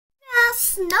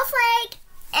Snowflake,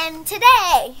 and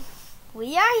today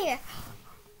we are here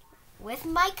with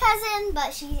my cousin,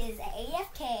 but she is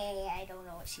AFK. I don't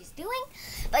know what she's doing,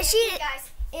 but she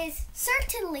is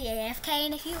certainly AFK,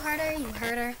 and if you heard her, you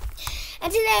heard her.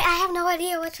 And today I have no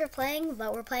idea what we're playing,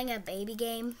 but we're playing a baby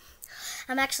game.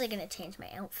 I'm actually going to change my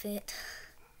outfit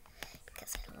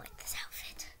because I don't like this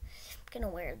outfit. I'm going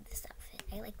to wear this outfit.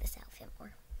 I like this outfit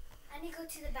more. I need to go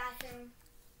to the bathroom.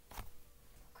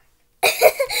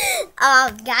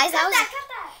 Guys, Cut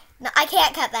that. No, I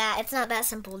can't cut that. It's not that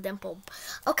simple, dimple.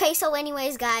 Okay, so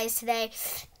anyways, guys, today,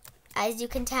 as you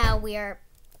can tell, we are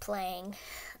playing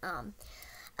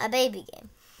a baby game.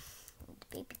 The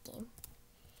baby game.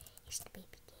 It's the baby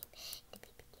game. The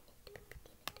baby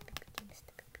game. It's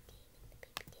the baby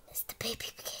game. It's the baby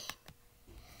game.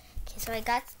 Okay, so I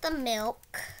got the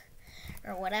milk,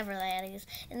 or whatever that is,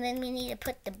 and then we need to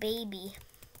put the baby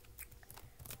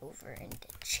over in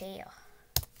the chair.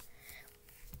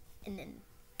 And then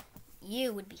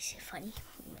you would be so funny.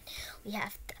 We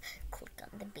have to click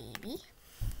on the baby.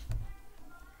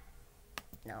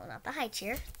 No, not the high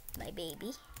chair. My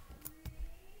baby.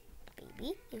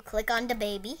 Baby. You click on the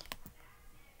baby.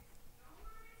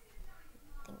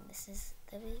 I think this is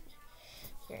the baby.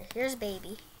 Here's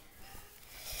baby.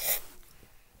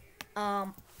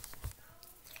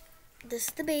 This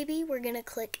is the baby. We're gonna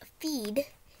click feed,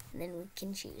 and then we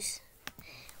can choose.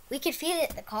 We could feed it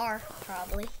in the car,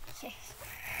 probably.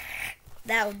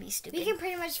 That would be stupid. We can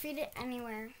pretty much feed it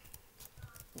anywhere.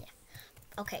 Yeah.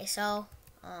 Okay, so,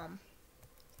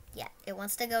 yeah, it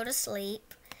wants to go to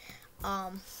sleep.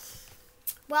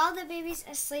 While the baby's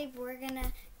asleep, we're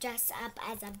gonna dress up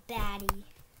as a baddie.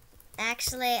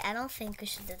 Actually, I don't think we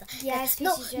should do that. Yes,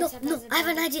 no, we should dress up as a I have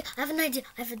an baddie. idea.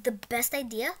 I have the best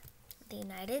idea. The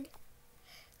United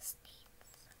States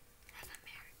of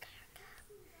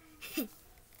America.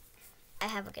 I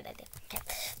have a good idea. Okay,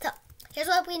 so here's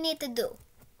what we need to do.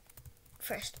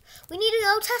 First, we need to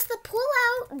go test the pool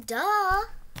out. Duh.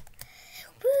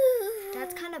 Woo.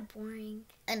 That's kind of boring.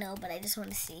 I know, but I just want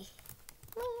to see.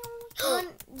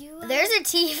 There's a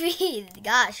TV.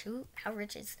 Gosh, how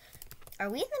rich is? Are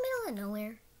we in the middle of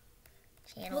nowhere?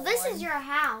 Channel this 1. is your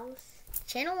house.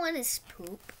 Channel 1 is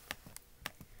poop.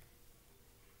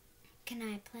 Can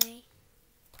I play?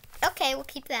 Okay, we'll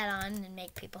keep that on and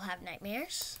make people have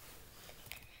nightmares.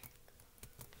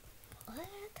 What?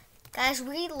 Guys,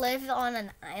 we live on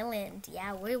an island.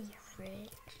 Yeah, we're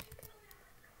rich.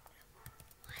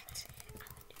 What?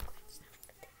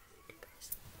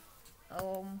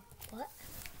 What?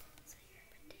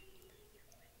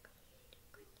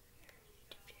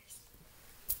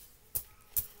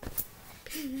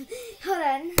 Hold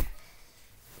on.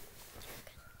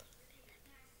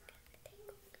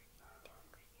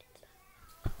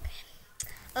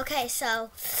 Okay, so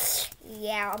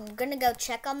yeah, I'm gonna go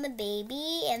check on the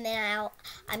baby, and then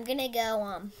I'm gonna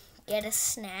go get a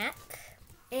snack.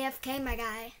 AFK, my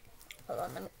guy. Hold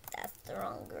on, that's the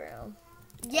wrong room.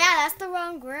 Yeah, that's the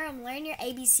wrong room. Learn your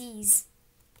ABCs.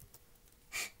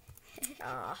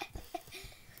 Oh.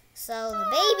 So the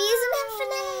baby is an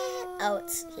infinite. Oh,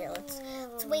 it's here.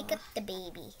 Let's wake up the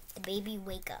baby. The baby,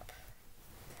 wake up.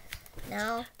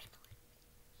 Now.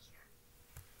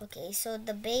 Okay, so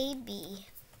the baby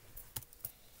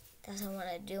doesn't want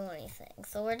to do anything.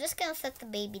 So we're just gonna set the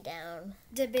baby down.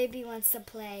 The baby wants to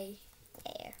play.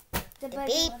 There. The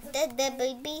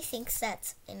baby thinks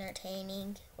that's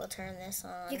entertaining. We'll turn this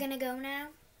on. You're gonna go now?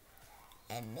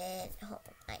 And then, hold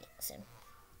on, listen.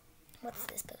 What's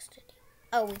this supposed to do?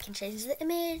 Oh, we can change the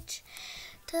image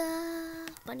to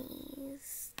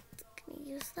bunnies. Can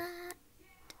you use that?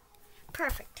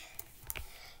 Perfect.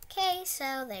 Okay,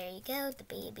 so there you go. The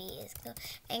baby is go.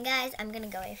 And guys, I'm gonna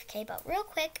go AFK, but real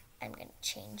quick, I'm gonna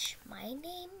change my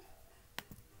name.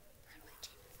 How do I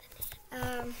change the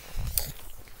name?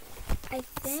 I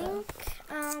think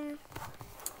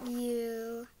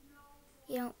you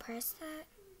don't press that.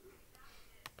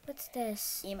 What's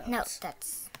this? Emotes. No,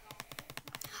 that's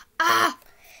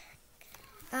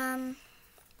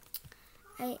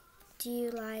do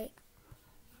you like?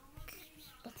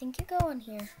 I think you go on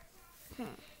here.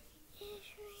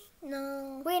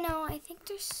 No. Wait, no. I think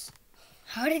there's.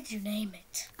 How did you name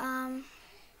it?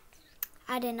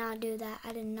 I did not do that.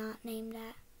 I did not name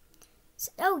that.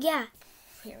 Oh yeah.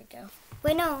 Here we go.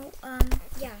 Wait, no.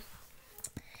 Yeah.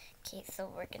 Okay, so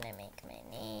we're gonna make my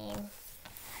name.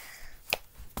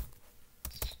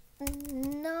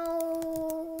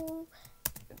 No.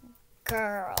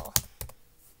 Girl.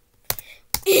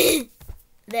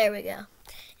 There we go.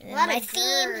 And then my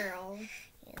theme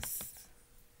is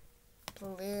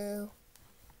blue.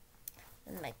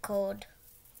 And my code,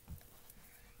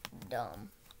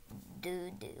 dumb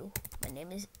do. My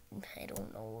name is, I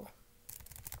don't know.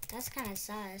 That's kind of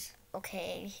sus.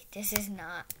 Okay, this is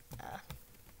not,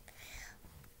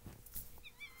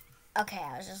 okay,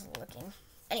 I was just looking.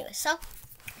 Anyway, so,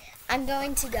 I'm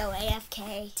going to go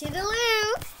AFK to the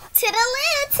loo. To the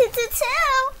loo,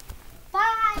 to.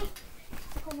 Bye.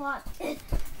 Come on.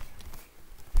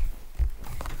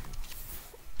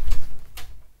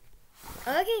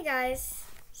 Okay, guys,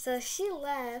 so she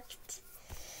left.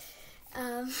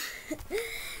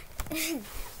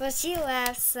 Well, she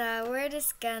left, so we're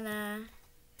just gonna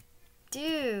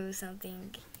do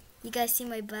something. You guys see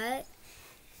my butt?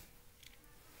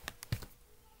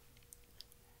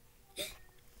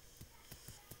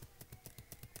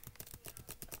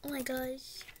 Oh my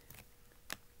gosh.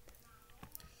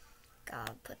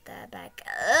 Gotta put that back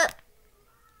up.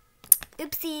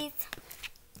 Oopsies.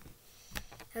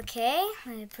 Okay,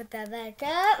 let me put that back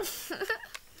up.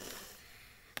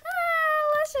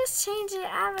 Let's just change the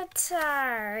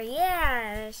avatar.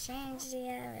 Yeah, change the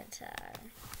avatar.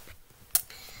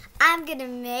 I'm gonna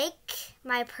make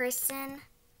my person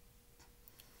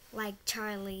like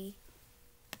Charlie.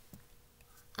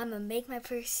 I'm gonna make my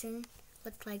person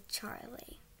look like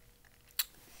Charlie.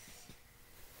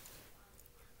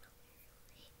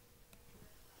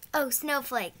 Oh,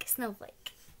 snowflake,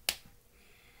 snowflake.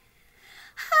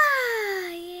 Ah,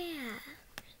 yeah.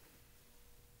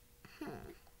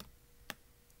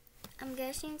 I'm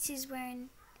guessing she's wearing...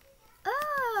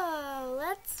 Oh,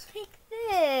 let's pick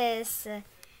this.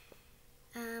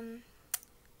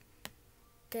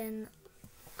 Then...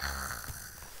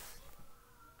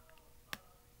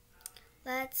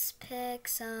 Let's pick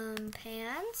some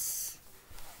pants.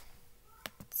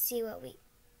 See what we...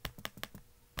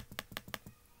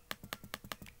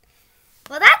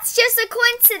 Well, that's just a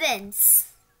coincidence.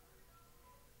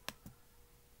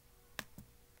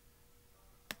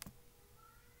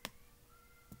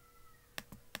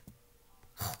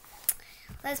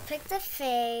 Let's pick the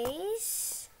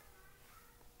face.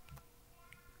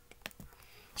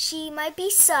 She might be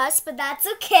sus, but that's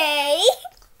okay.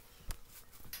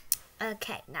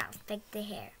 Okay, now pick the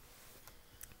hair.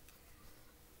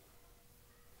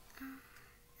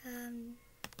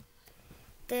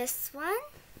 This one.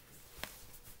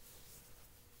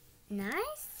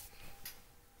 Nice.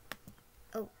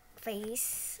 Oh,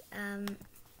 face.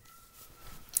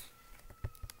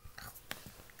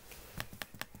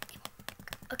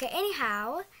 Okay,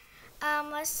 anyhow,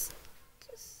 let's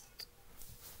just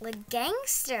like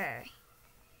gangster.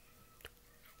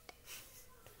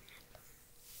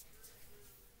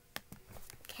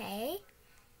 Okay.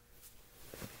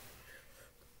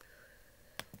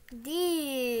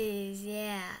 These,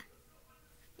 yeah.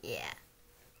 Yeah.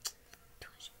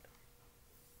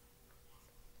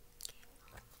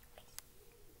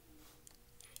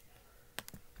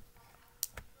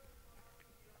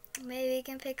 Maybe we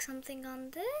can pick something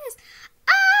on this.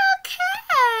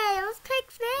 Okay, let's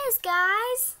pick this,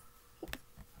 guys.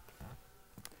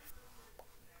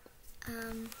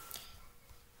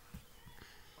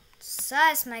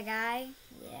 Sus, my guy.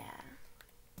 Yeah.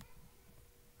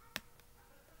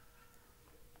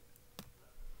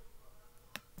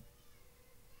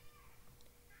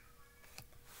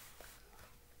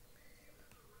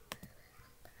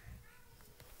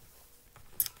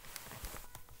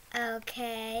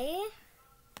 Okay.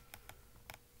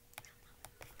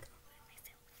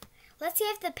 Let's see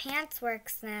if the pants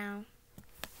works now.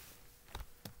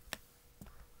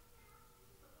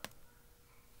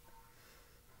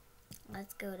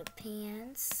 Let's go to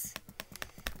pants.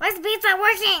 Why is the pants not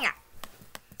working?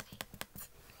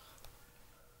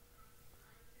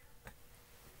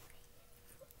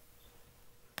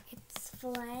 It's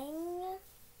flying.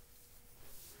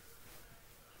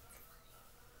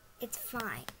 It's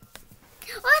fine.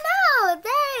 Oh no!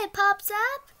 There it pops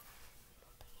up.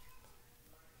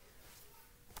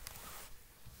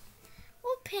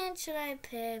 What pants should I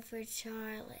pick for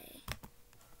Charlie?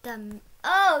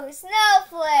 Oh,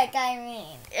 snowflake, I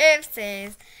mean.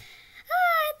 Oopsies.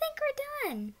 I think we're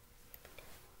done.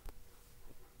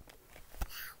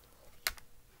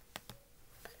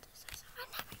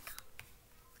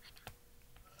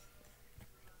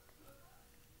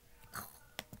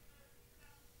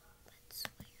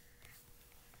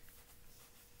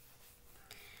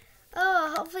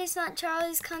 Oh, hopefully it's not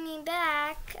Charlie's coming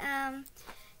back.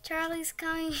 Charlie's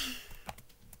coming.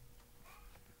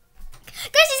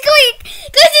 Guys, he's going!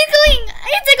 Guys, he's going! I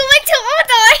have to go back to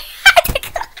Omatar!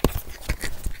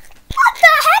 What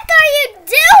the heck are you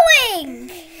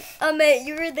doing? Mate,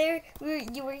 you were there.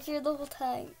 You were here the whole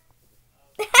time.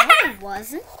 No, I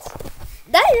wasn't.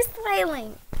 That is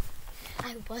smiling.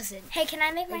 I wasn't. Hey, can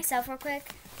I make myself real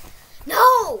quick?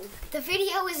 No! The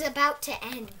video is about to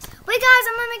end. Wait, guys,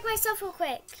 I'm gonna make myself real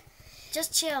quick.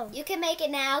 Just chill. You can make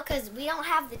it now because we don't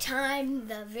have the time.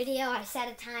 The video, I set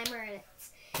a timer and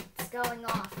it's going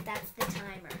off. That's the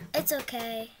timer. It's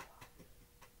okay.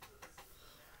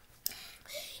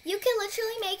 You can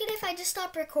literally make it if I just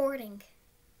stop recording.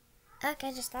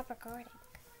 Okay, just stop recording.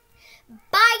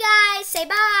 Bye, guys. Say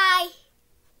bye.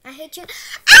 I hate you.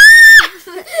 Ah!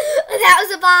 That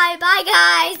was a bye. Bye,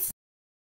 guys.